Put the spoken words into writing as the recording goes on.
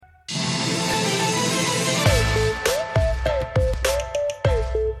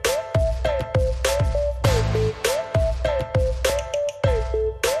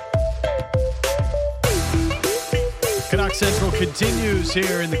continues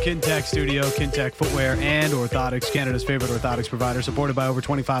here in the Kintec studio. Kintec Footwear and Orthotics, Canada's favorite orthotics provider, supported by over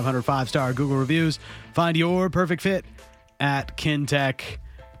 2,500 five-star Google reviews. Find your perfect fit at kintec.net.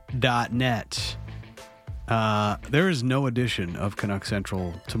 There is no edition of Canuck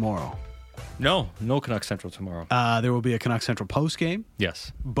Central tomorrow. No Canuck Central tomorrow. There will be a Canuck Central postgame.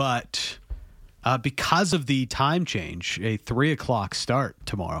 Yes. But because of the time change, a 3 o'clock start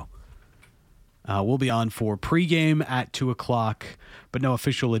tomorrow. We'll be on for pregame at 2 o'clock, but no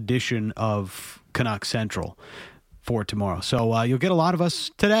official edition of Canuck Central for tomorrow. So you'll get a lot of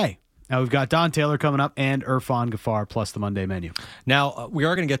us today. Now we've got Don Taylor coming up and Irfan Ghaffar plus the Monday menu. Now, we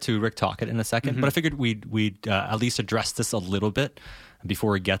are going to get to Rick Tocchet in a second, but I figured we'd at least address this a little bit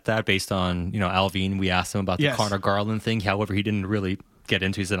before we get that based on, Alvin. We asked him about the Connor Garland thing. However, he didn't really get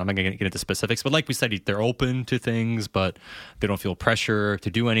into. He said, I'm not going to get into specifics. But like we said, they're open to things, but they don't feel pressure to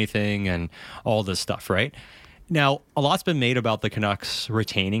do anything and all this stuff, right? Now, a lot's been made about the Canucks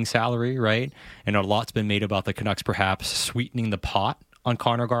retaining salary, right? And a lot's been made about the Canucks perhaps sweetening the pot on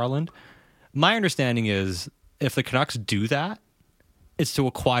Connor Garland. My understanding is if the Canucks do that, it's to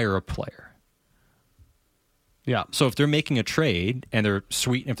acquire a player. Yeah. So if they're making a trade and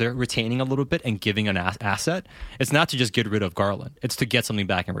if they're retaining a little bit and giving an asset, it's not to just get rid of Garland. It's to get something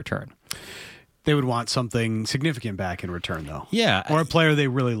back in return. They would want something significant back in return, though. Yeah. Or a player they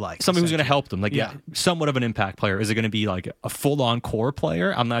really like. Somebody who's going to help them. Somewhat of an impact player. Is it going to be like a full-on core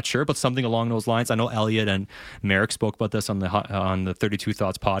player? I'm not sure, but something along those lines. I know Elliot and Merrick spoke about this on the 32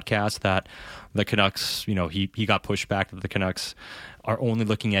 Thoughts podcast, that the Canucks, he got pushed back that the Canucks are only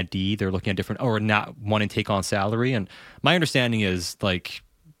looking at D. They're looking at different, or not wanting to take on salary. And my understanding is,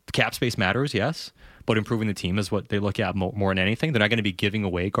 cap space matters, yes, but improving the team is what they look at more than anything. They're not going to be giving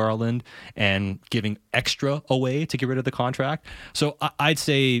away Garland and giving extra away to get rid of the contract. So I'd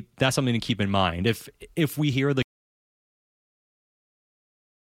say that's something to keep in mind. If we hear the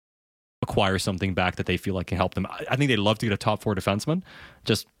acquire something back that they feel like can help them, I think they'd love to get a top 4 defenseman.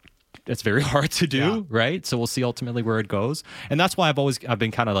 Just it's very hard to do, right? So we'll see ultimately where it goes. And that's why I've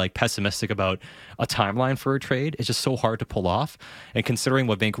been kind of pessimistic about a timeline for a trade. It's just so hard to pull off. And considering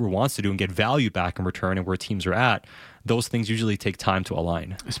what Vancouver wants to do and get value back in return and where teams are at, those things usually take time to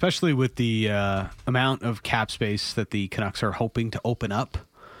align. Especially with the amount of cap space that the Canucks are hoping to open up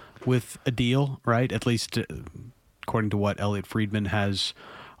with a deal, right? At least according to what Elliot Friedman has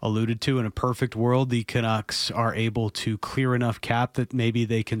alluded to. In a perfect world, the Canucks are able to clear enough cap that maybe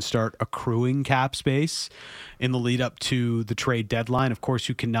they can start accruing cap space in the lead up to the trade deadline. Of course,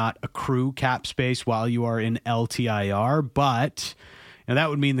 you cannot accrue cap space while you are in LTIR, but that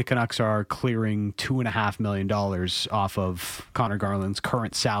would mean the Canucks are clearing $2.5 million off of Connor Garland's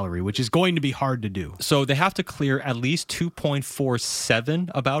current salary, which is going to be hard to do. So they have to clear at least 2.47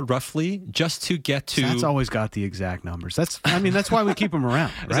 about roughly just to get to... That's always got the exact numbers. That's why we keep them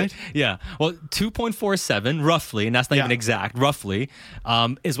around, right? Yeah. Well, 2.47 roughly, and that's not even exact, roughly,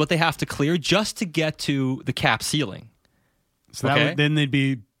 is what they have to clear just to get to the cap ceiling. So then they'd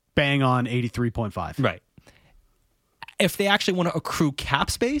be bang on 83.5. Right. If they actually want to accrue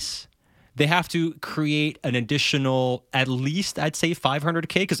cap space, they have to create an additional, at least I'd say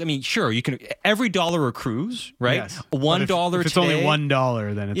 $500K. Because sure, you can. Every dollar accrues, right? Yes. $1 if it's today, only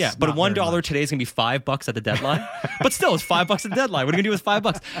 $1, then it's but $1 today is going to be $5 at the deadline. But still, it's $5 at the deadline. What are you going to do with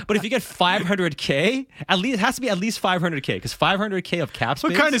 $5? But if you get $500K, at least it has to be at least $500K, because $500K of cap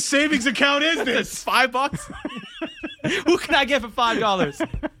space. What kind of savings account is this? $5. Who can I get for $5?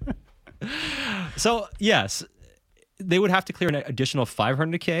 So yes. They would have to clear an additional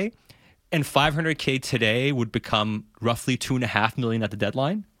 $500K, and $500K today would become roughly $2.5 million at the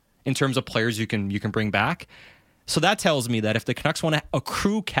deadline in terms of players you can bring back. So that tells me that if the Canucks want to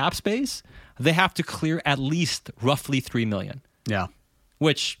accrue cap space, they have to clear at least roughly $3 million. Yeah.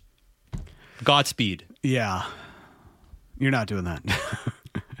 Which, Godspeed. Yeah. You're not doing that.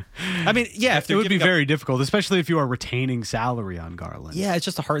 If it would be very difficult, especially if you are retaining salary on Garland. Yeah, it's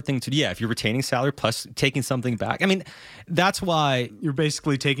just a hard thing to do. Yeah, if you're retaining salary plus taking something back. That's why you're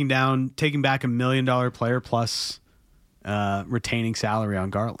basically taking back $1 million player plus retaining salary on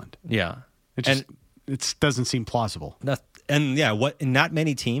Garland. Yeah. It doesn't seem plausible. Not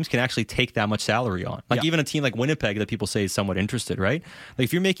many teams can actually take that much salary on. Even a team like Winnipeg that people say is somewhat interested, right?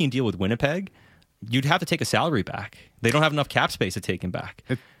 If you're making a deal with Winnipeg, you'd have to take a salary back. They don't have enough cap space to take him back.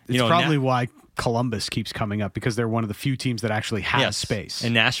 It's probably why Columbus keeps coming up, because they're one of the few teams that actually has space.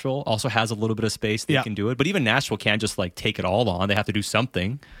 And Nashville also has a little bit of space. They can do it. But even Nashville can't just take it all on. They have to do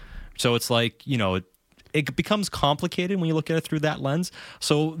something. So it's it becomes complicated when you look at it through that lens.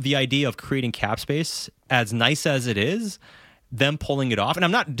 So the idea of creating cap space, as nice as it is, them pulling it off, and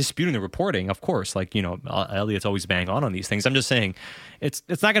I'm not disputing the reporting, of course. Like, Elliott's always bang on these things. I'm just saying it's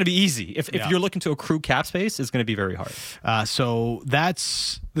not going to be easy. If you're looking to accrue cap space, it's going to be very hard. So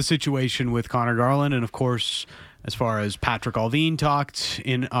that's the situation with Connor Garland. And of course, as far as Patrick Allvin talked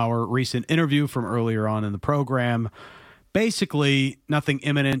in our recent interview from earlier on in the program, basically nothing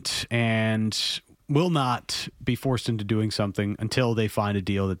imminent and will not be forced into doing something until they find a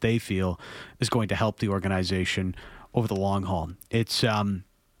deal that they feel is going to help the organization over the long haul. It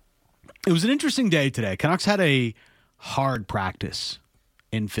was an interesting day today. Canucks had a hard practice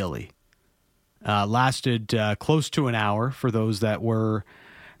in Philly. Lasted close to an hour for those that were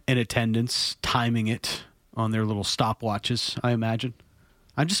in attendance, timing it on their little stopwatches, I imagine.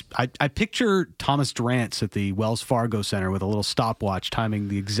 I picture Thomas Durant's at the Wells Fargo Center with a little stopwatch timing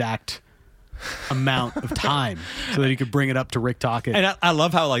the exact amount of time so that he could bring it up to Rick Tocchet. And I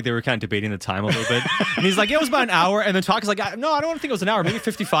love how they were kind of debating the time a little bit. And he's like, it was about an hour. And then Tocchet's like, no, I don't think it was an hour, maybe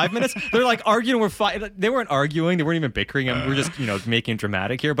 55 minutes. They're arguing. They weren't arguing. They weren't even bickering. We're just, making it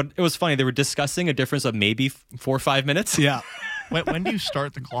dramatic here. But it was funny. They were discussing a difference of maybe 4 or 5 minutes. Yeah. When do you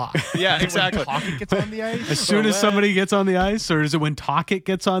start the clock? Yeah, exactly. When Tocchet gets on the ice? As soon as somebody gets on the ice, or is it when Tocchet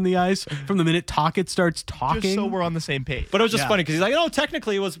gets on the ice? From the minute Tocchet starts talking? Just so we're on the same page. But it was just funny because he's like,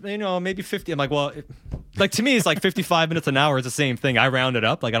 technically it was, maybe 50. I'm like, well, to me, it's like 55 minutes an hour. It's the same thing. I round it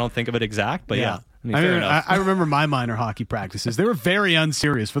up. I don't think of it exact, but yeah. Fair enough. I remember my minor hockey practices. They were very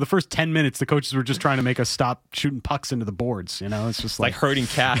unserious. For the first 10 minutes, the coaches were just trying to make us stop shooting pucks into the boards. It's just like herding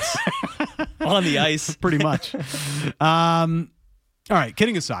cats on the ice. Pretty much. All right,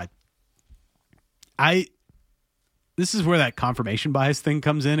 kidding aside, this is where that confirmation bias thing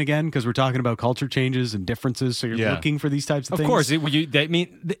comes in again, because we're talking about culture changes and differences, so you're looking for these types of things. Of course.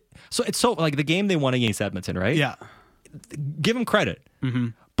 So it's so, like the game they won against Edmonton, right? Yeah. Give them credit. Mm-hmm.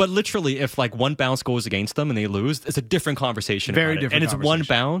 But literally, if one bounce goes against them and they lose, it's a different conversation. Very different. And it's one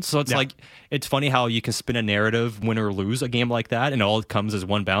bounce. So it's it's funny how you can spin a narrative, win or lose a game like that, and all it comes is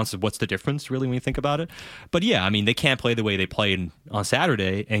one bounce. What's the difference, really, when you think about it? But yeah, they can't play the way they played on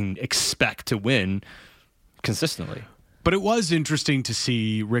Saturday and expect to win consistently. But it was interesting to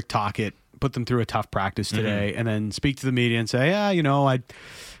see Rick Tocchet put them through a tough practice today, and then speak to the media and say,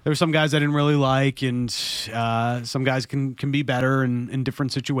 there were some guys I didn't really like, and some guys can be better in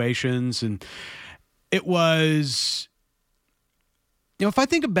different situations. And it was, if I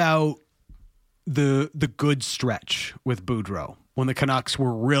think about the good stretch with Boudreau, when the Canucks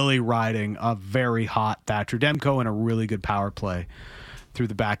were really riding a very hot Thatcher Demko and a really good power play through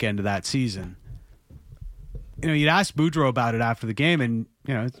the back end of that season, you'd ask Boudreau about it after the game, and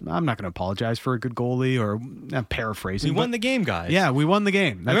I'm not going to apologize for a good goalie, or I'm paraphrasing. We won the game, guys. Yeah, we won the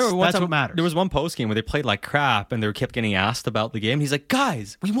game. That's what matters. There was one post game where they played like crap, and they kept getting asked about the game. He's like,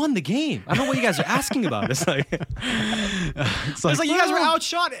 "Guys, we won the game. I don't know what you guys are asking about." It's like you guys were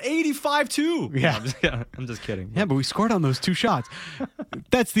outshot 85-2. Yeah, I'm just kidding. Yeah, but we scored on those 2 shots.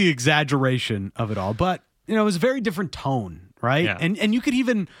 That's the exaggeration of it all. But it was a very different tone. Right. Yeah. And you could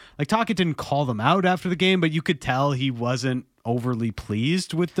even, Tocchet didn't call them out after the game, but you could tell he wasn't overly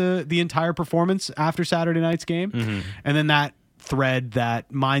pleased with the entire performance after Saturday night's game. Mm-hmm. And then that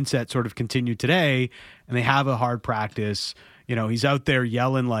mindset sort of continued today, and they have a hard practice. He's out there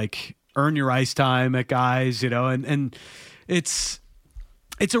yelling earn your ice time at guys, and it's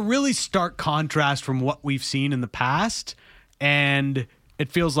a really stark contrast from what we've seen in the past. And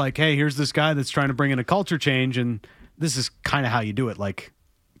it feels like, hey, here's this guy that's trying to bring in a culture change, and this is kind of how you do it.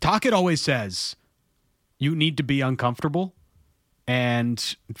 Tocchet always says, you need to be uncomfortable.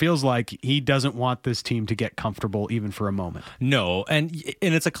 And it feels like he doesn't want this team to get comfortable even for a moment. No, and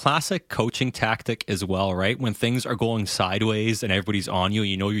it's a classic coaching tactic as well, right? When things are going sideways and everybody's on you,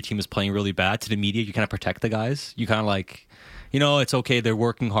 your team is playing really bad, to the media, you kind of protect the guys. You kind of it's okay, they're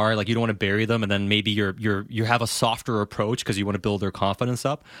working hard. You don't want to bury them, and then maybe you have a softer approach because you want to build their confidence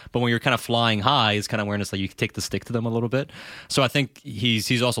up. But when you're kind of flying high, it's kind of awareness you take the stick to them a little bit. So I think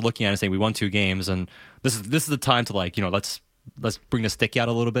he's also looking at it and saying, we won 2 games, and this is the time to let's bring the stick out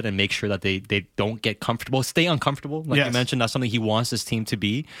a little bit and make sure that they don't get comfortable, stay uncomfortable. You mentioned, that's something he wants his team to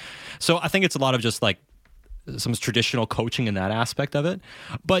be. So I think it's a lot of just some traditional coaching in that aspect of it.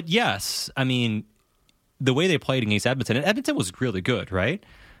 But yes, the way they played against Edmonton, and Edmonton was really good, right?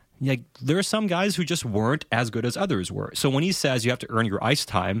 There are some guys who just weren't as good as others were. So when he says you have to earn your ice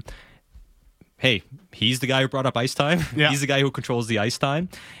time, hey, he's the guy who brought up ice time. Yeah. He's the guy who controls the ice time.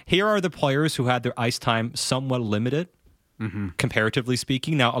 Here are the players who had their ice time somewhat limited comparatively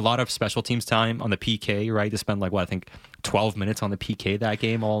speaking. Now, a lot of special teams time on the PK, right? They spent 12 minutes on the PK that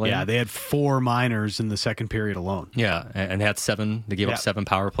game all in. Yeah, they had 4 minors in the second period alone. Yeah, and they had 7. They gave up 7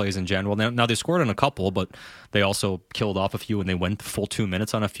 power plays in general. Now they scored on a couple, but they also killed off a few, and they went the full 2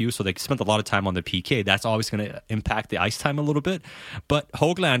 minutes on a few. So they spent a lot of time on the PK. That's always going to impact the ice time a little bit. But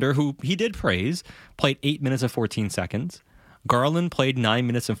Höglander, who he did praise, played 8 minutes and 14 seconds. Garland played 9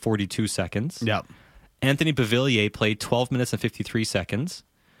 minutes and 42 seconds. Yep. Anthony Beauvillier played 12 minutes and 53 seconds.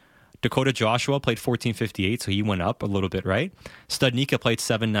 Dakota Joshua played 14:58, so he went up a little bit, right? Studnicka played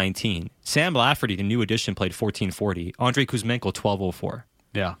 7:19. Sam Lafferty, the new addition, played 14:40. Andrei Kuzmenko, 12:04.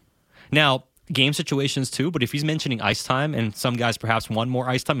 Yeah. Now, game situations too, but if he's mentioning ice time and some guys perhaps want more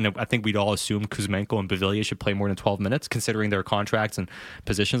ice time, and I think we'd all assume Kuzmenko and Beauvillier should play more than 12 minutes considering their contracts and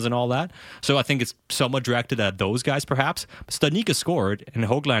positions and all that. So I think it's somewhat directed at those guys perhaps. Studnicka scored and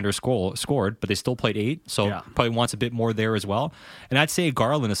Höglander scored, but they still played 8, so probably wants a bit more there as well. And I'd say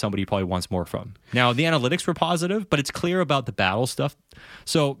Garland is somebody he probably wants more from. Now, the analytics were positive, but it's clear about the battle stuff.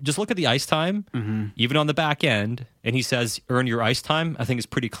 So just look at the ice time, even on the back end, and he says, earn your ice time. I think it's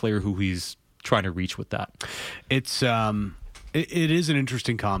pretty clear who he's trying to reach with that. It's it is an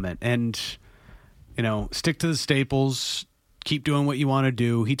interesting comment, and stick to the staples, keep doing what you want to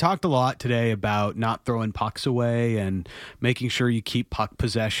do. He talked a lot today about not throwing pucks away and making sure you keep puck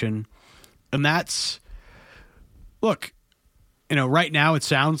possession. And that's, look, right now it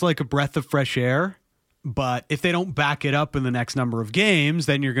sounds like a breath of fresh air, but if they don't back it up in the next number of games,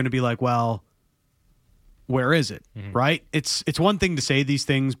 then you're going to be like, well, where is it, right? It's one thing to say these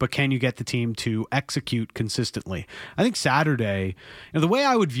things, but can you get the team to execute consistently? I think Saturday, the way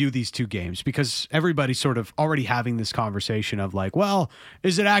I would view these 2 games, because everybody's sort of already having this conversation of well,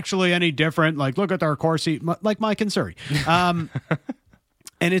 is it actually any different? Look at our Corsi, like Mike and Surrey. And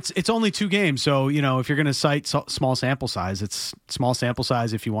it's only 2 games, so if you're going to cite small sample size, it's small sample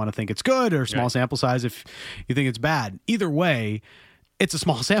size if you want to think it's good, or small sample size if you think it's bad. Either way, it's a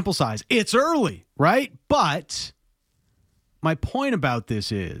small sample size. It's early, right? But my point about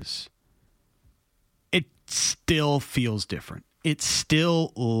this is it still feels different. It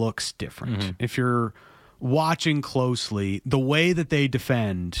still looks different. If you're watching closely, the way that they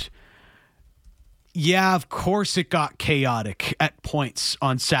defend, of course it got chaotic at points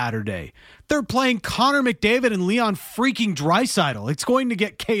on Saturday. They're playing Connor McDavid and Leon freaking Draisaitl. It's going to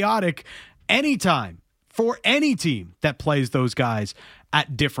get chaotic anytime for any team that plays those guys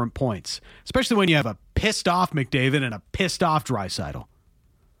at different points, especially when you have a pissed off McDavid and a pissed off Draisaitl.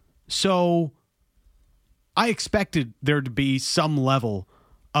 So I expected there to be some level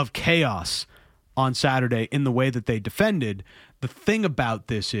of chaos on Saturday in the way that they defended. The thing about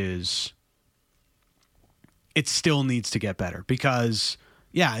this is it still needs to get better because,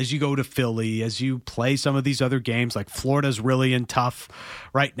 as you go to Philly, as you play some of these other games, like Florida's really in tough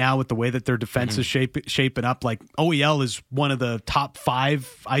right now with the way that their defense is shaping up. Like OEL is one of the top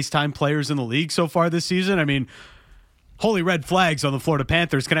 5 ice time players in the league so far this season. I mean, holy red flags on the Florida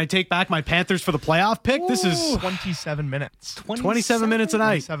Panthers. Can I take back my Panthers for the playoff pick? This is 27 minutes. 27 minutes a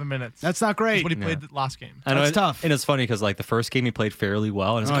night. 27 minutes. That's not great. That's what he played the last game. That's tough. And it's funny because the first game he played fairly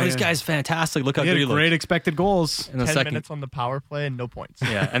well. And it's this guy's fantastic. Look how good he looks. Great expected goals. And the 10 minutes on the power play and no points.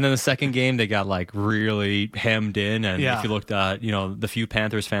 Yeah. And then the second game, they got really hemmed in. And if you looked at, the few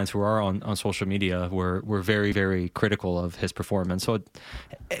Panthers fans who are on social media were very, very critical of his performance. So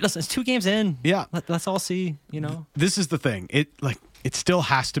listen, it's 2 games in. Yeah. Let's all see, This is the thing. It still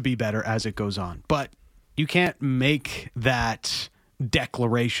has to be better as it goes on, but you can't make that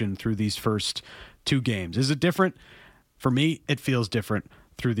declaration through these first 2 games. Is it different? For me, it feels different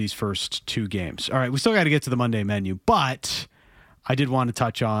through these first 2 games. All right, we still got to get to the Monday menu, but I did want to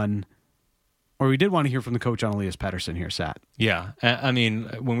touch on, or we did want to hear from the coach on Elias Pettersson here, Sat. Yeah, I mean,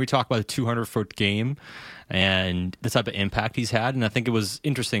 when we talk about a 200-foot game and the type of impact he's had, and I think it was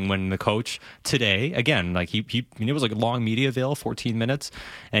interesting when the coach today, again, it was a long media avail, 14 minutes,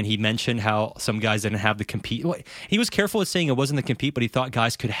 and he mentioned how some guys didn't have the compete. He was careful at saying it wasn't the compete, but he thought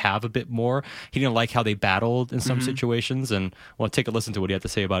guys could have a bit more. He didn't like how they battled in some situations, and take a listen to what he had to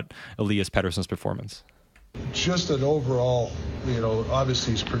say about Elias Pettersson's performance. Just an overall,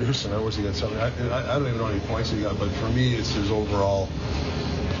 obviously he's producing. I wish he got something. I don't even know how many points he got, but for me, it's his overall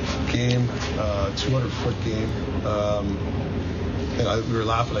game, 200-foot game. And we were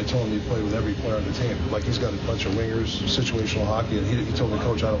laughing. I told him he played with every player on the team. He's got a bunch of wingers, situational hockey, and he told me,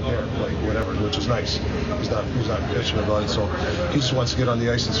 Coach, I don't care, whatever, which is nice. He's not bitching about it. So he just wants to get on the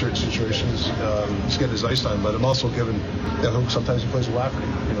ice in certain situations. He's getting his ice time, but I'm also giving sometimes he plays with Lafferty.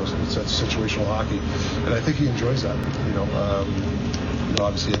 It's that situational hockey, and I think he enjoys that.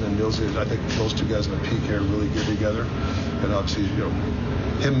 obviously him and Mills, I think those two guys in the PK are really good together. And obviously,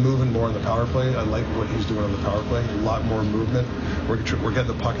 him moving more on the power play. I like what he's doing on the power play. A lot more movement. We're getting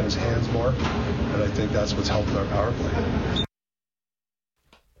the puck in his hands more, and I think that's what's helping our power play.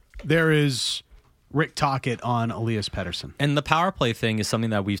 There is Rick Tocchet on Elias Pettersson. And the power play thing is something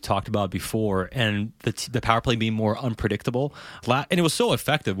that we've talked about before, and the power play being more unpredictable. And it was so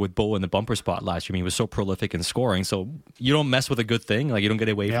effective with Bo in the bumper spot last year. I mean, he was so prolific in scoring. So you don't mess with a good thing. Like, you don't get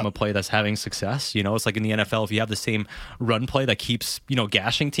away from a play that's having success. It's like in the NFL, if you have the same run play that keeps,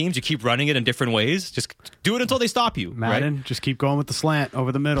 gashing teams, you keep running it in different ways. Just do it until they stop you. Madden, right? Just keep going with the slant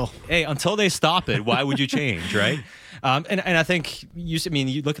over the middle. Hey, until they stop it, why would you change, right? And I think you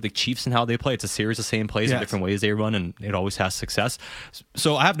look at the Chiefs and how they play. It's a series of same plays in different ways they run, and it always has success.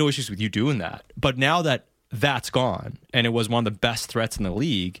 So I have no issues with you doing that. But now that that's gone, and it was one of the best threats in the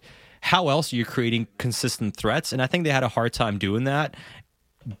league, how else are you creating consistent threats? And I think they had a hard time doing that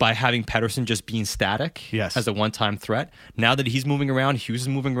by having Pettersson just being static as a one-time threat. Now that he's moving around, Hughes is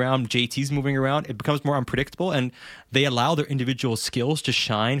moving around, JT's moving around, it becomes more unpredictable, and they allow their individual skills to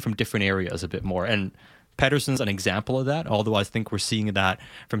shine from different areas a bit more. And Pettersson's an example of that, although I think we're seeing that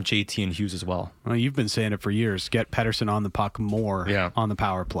from JT and Hughes as well. Well, you've been saying it for years. Get Pettersson on the puck more on the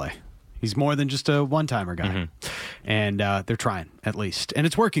power play. He's more than just a one-timer guy. Mm-hmm. And they're trying, at least. And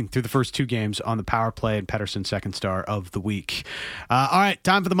it's working through the first two games on the power play, and Pettersson second star of the week. All right,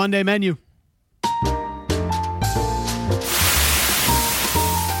 time for the Monday menu.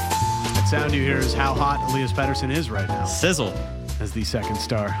 That sound you hear is how hot Elias Pettersson is right now. Sizzle. As the second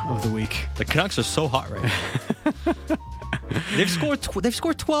star of the week. The Canucks are so hot right now. They've scored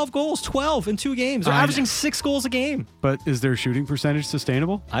 12 goals, 12 in 2 games. They're averaging 6 goals a game. But is their shooting percentage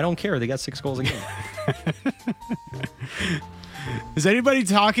sustainable? I don't care. They got 6 goals a game. Is anybody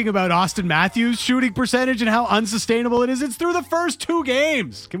talking about Austin Matthews' shooting percentage and how unsustainable it is? It's through the first 2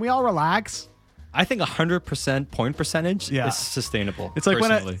 games. Can we all relax? I think 100% point percentage is sustainable. It's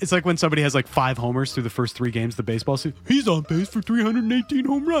like when somebody has like 5 homers through the first 3 games of the baseball season. He's on pace for 318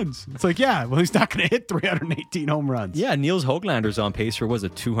 home runs. It's like, well, he's not going to hit 318 home runs. Yeah, Niels Hoaglander's on pace for,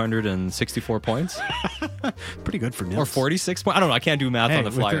 264 points? Pretty good for Niels. Or 46 points? I don't know. I can't do math on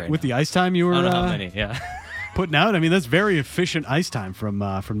the fly with the ice time you were... I don't know how many, putting out. I mean, that's very efficient ice time from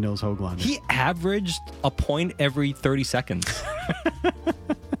Niels Hoaglander. He averaged a point every 30 seconds.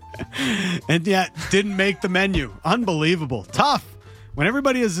 And yet didn't make the menu. Unbelievable. Tough. When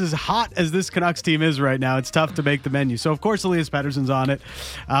everybody is as hot as this Canucks team is right now, it's tough to make the menu. So, of course, Elias Pettersson's on it.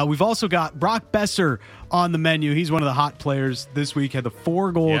 We've also got Brock Besser on the menu. He's one of the hot players this week. Had the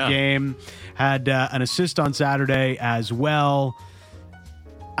 4-goal game. Had an assist on Saturday as well.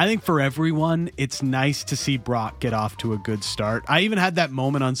 I think for everyone, it's nice to see Brock get off to a good start. I even had that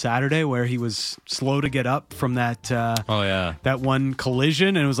moment on Saturday where he was slow to get up from that that one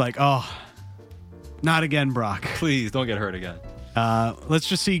collision, and it was like, oh, not again, Brock. Please don't get hurt again. Let's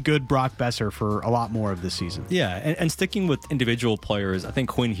just see good Brock Besser for a lot more of this season. Yeah, and sticking with individual players, I think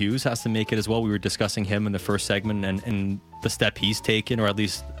Quinn Hughes has to make it as well. We were discussing him in the first segment and the step he's taken, or at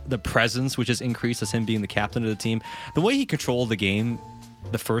least the presence which has increased as him being the captain of the team. The way he controlled the game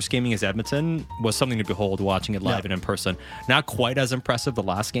the first game against Edmonton was something to behold, watching it live and in person. Not quite as impressive the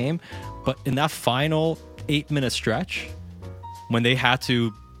last game, but in that final 8-minute stretch, when they had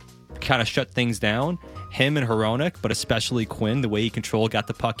to kind of shut things down, him and Hronek, but especially Quinn, the way he controlled, got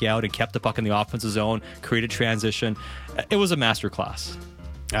the puck out and kept the puck in the offensive zone, created transition. It was a masterclass.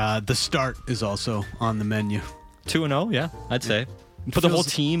 The start is also on the menu. 2-0, yeah, I'd say. Put the whole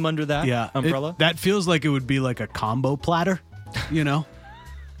team under that umbrella. That feels like it would be like a combo platter, You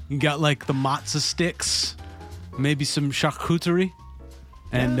got like the matzo sticks, maybe some charcuterie,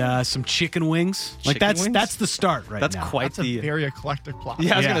 and some chicken wings. That's the start right now. That's a very eclectic plot.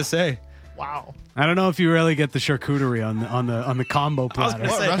 Yeah, I was gonna say. Wow. I don't know if you really get the charcuterie on the combo platter.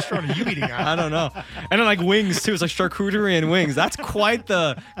 What restaurant are you eating at? I don't know. And then like wings too. It's like charcuterie and wings. That's quite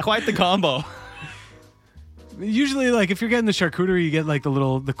the combo. Usually, like if you're getting the charcuterie, you get like the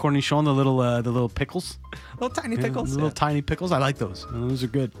cornichon, the little pickles, little tiny pickles, little tiny pickles. I like those. Those are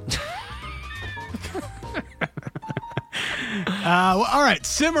good. All right,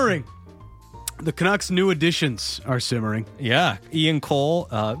 simmering. The Canucks' new additions are simmering. Yeah, Ian Cole,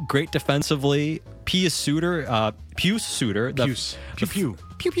 great defensively. Pius Suter,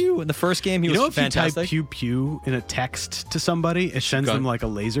 pew pew. In the first game, he You know, was if fantastic. you type pew pew in a text to somebody, it sends them like a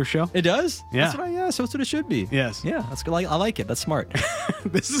laser show. It does? Yeah. So that's what it should be. Yes. Yeah, that's good. I like it. That's smart.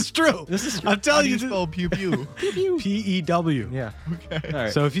 This is true. I'm How telling do you. you spell pew pew? P-E-W. Yeah. Okay. All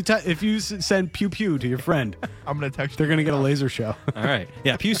right. So if you send pew pew to your friend, I'm gonna text. they're gonna get a laser show. All right.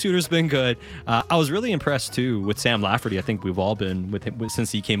 Yeah, Pew Suitor's been good. I was really impressed, too, with Sam Lafferty. I think we've all been with him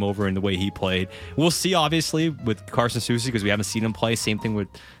since he came over and the way he played. We'll see, obviously, with Carson Soucy because we haven't seen him play. Same thing with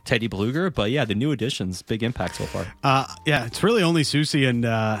Teddy Bluger. But, yeah, the new additions, big impact so far. Yeah, it's really only Soucy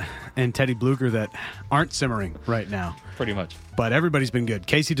and Teddy Bluger that aren't simmering right now. Pretty much. But everybody's been good.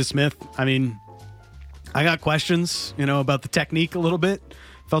 Casey DeSmith, I mean, I got questions, about the technique a little bit.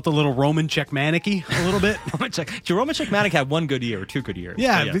 Felt a little Roman Czechmanic-y a little bit. Roman Czechmanic had 1 good year or 2 good years.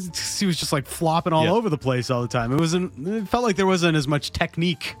 Yeah, But yes. he was just like flopping all over the place all the time. It felt like there wasn't as much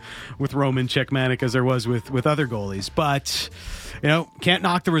technique with Roman Czechmanic as there was with other goalies. But, can't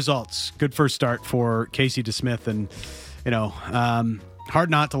knock the results. Good first start for Casey DeSmith. And, hard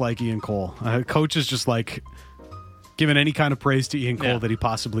not to like Ian Cole. Coach is just like giving any kind of praise to Ian Cole that he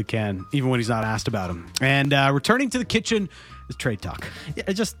possibly can, even when he's not asked about him. And returning to the kitchen is trade talk. Yeah,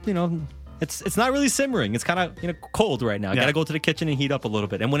 it just, it's not really simmering. It's kind of cold right now. Got to go to the kitchen and heat up a little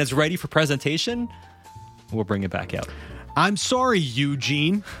bit. And when it's ready for presentation, we'll bring it back out. I'm sorry,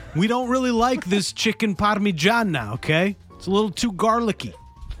 Eugene. We don't really like this chicken parmigiana, okay? It's a little too garlicky.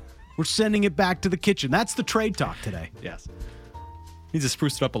 We're sending it back to the kitchen. That's the trade talk today. Yes. Needs to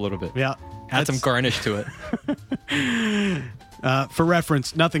spruce it up a little bit. Yeah. Add some garnish to it. For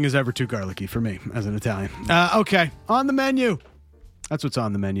reference, nothing is ever too garlicky for me as an Italian. Okay, on the menu. That's what's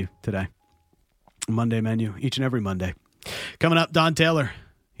on the menu today. Monday menu, each and every Monday. Coming up, Don Taylor.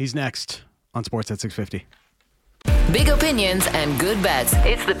 He's next on Sports at 650. Big opinions and good bets.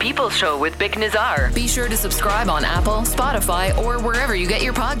 It's the People's Show with Bick Nazar. Be sure to subscribe on Apple, Spotify, or wherever you get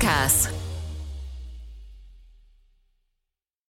your podcasts.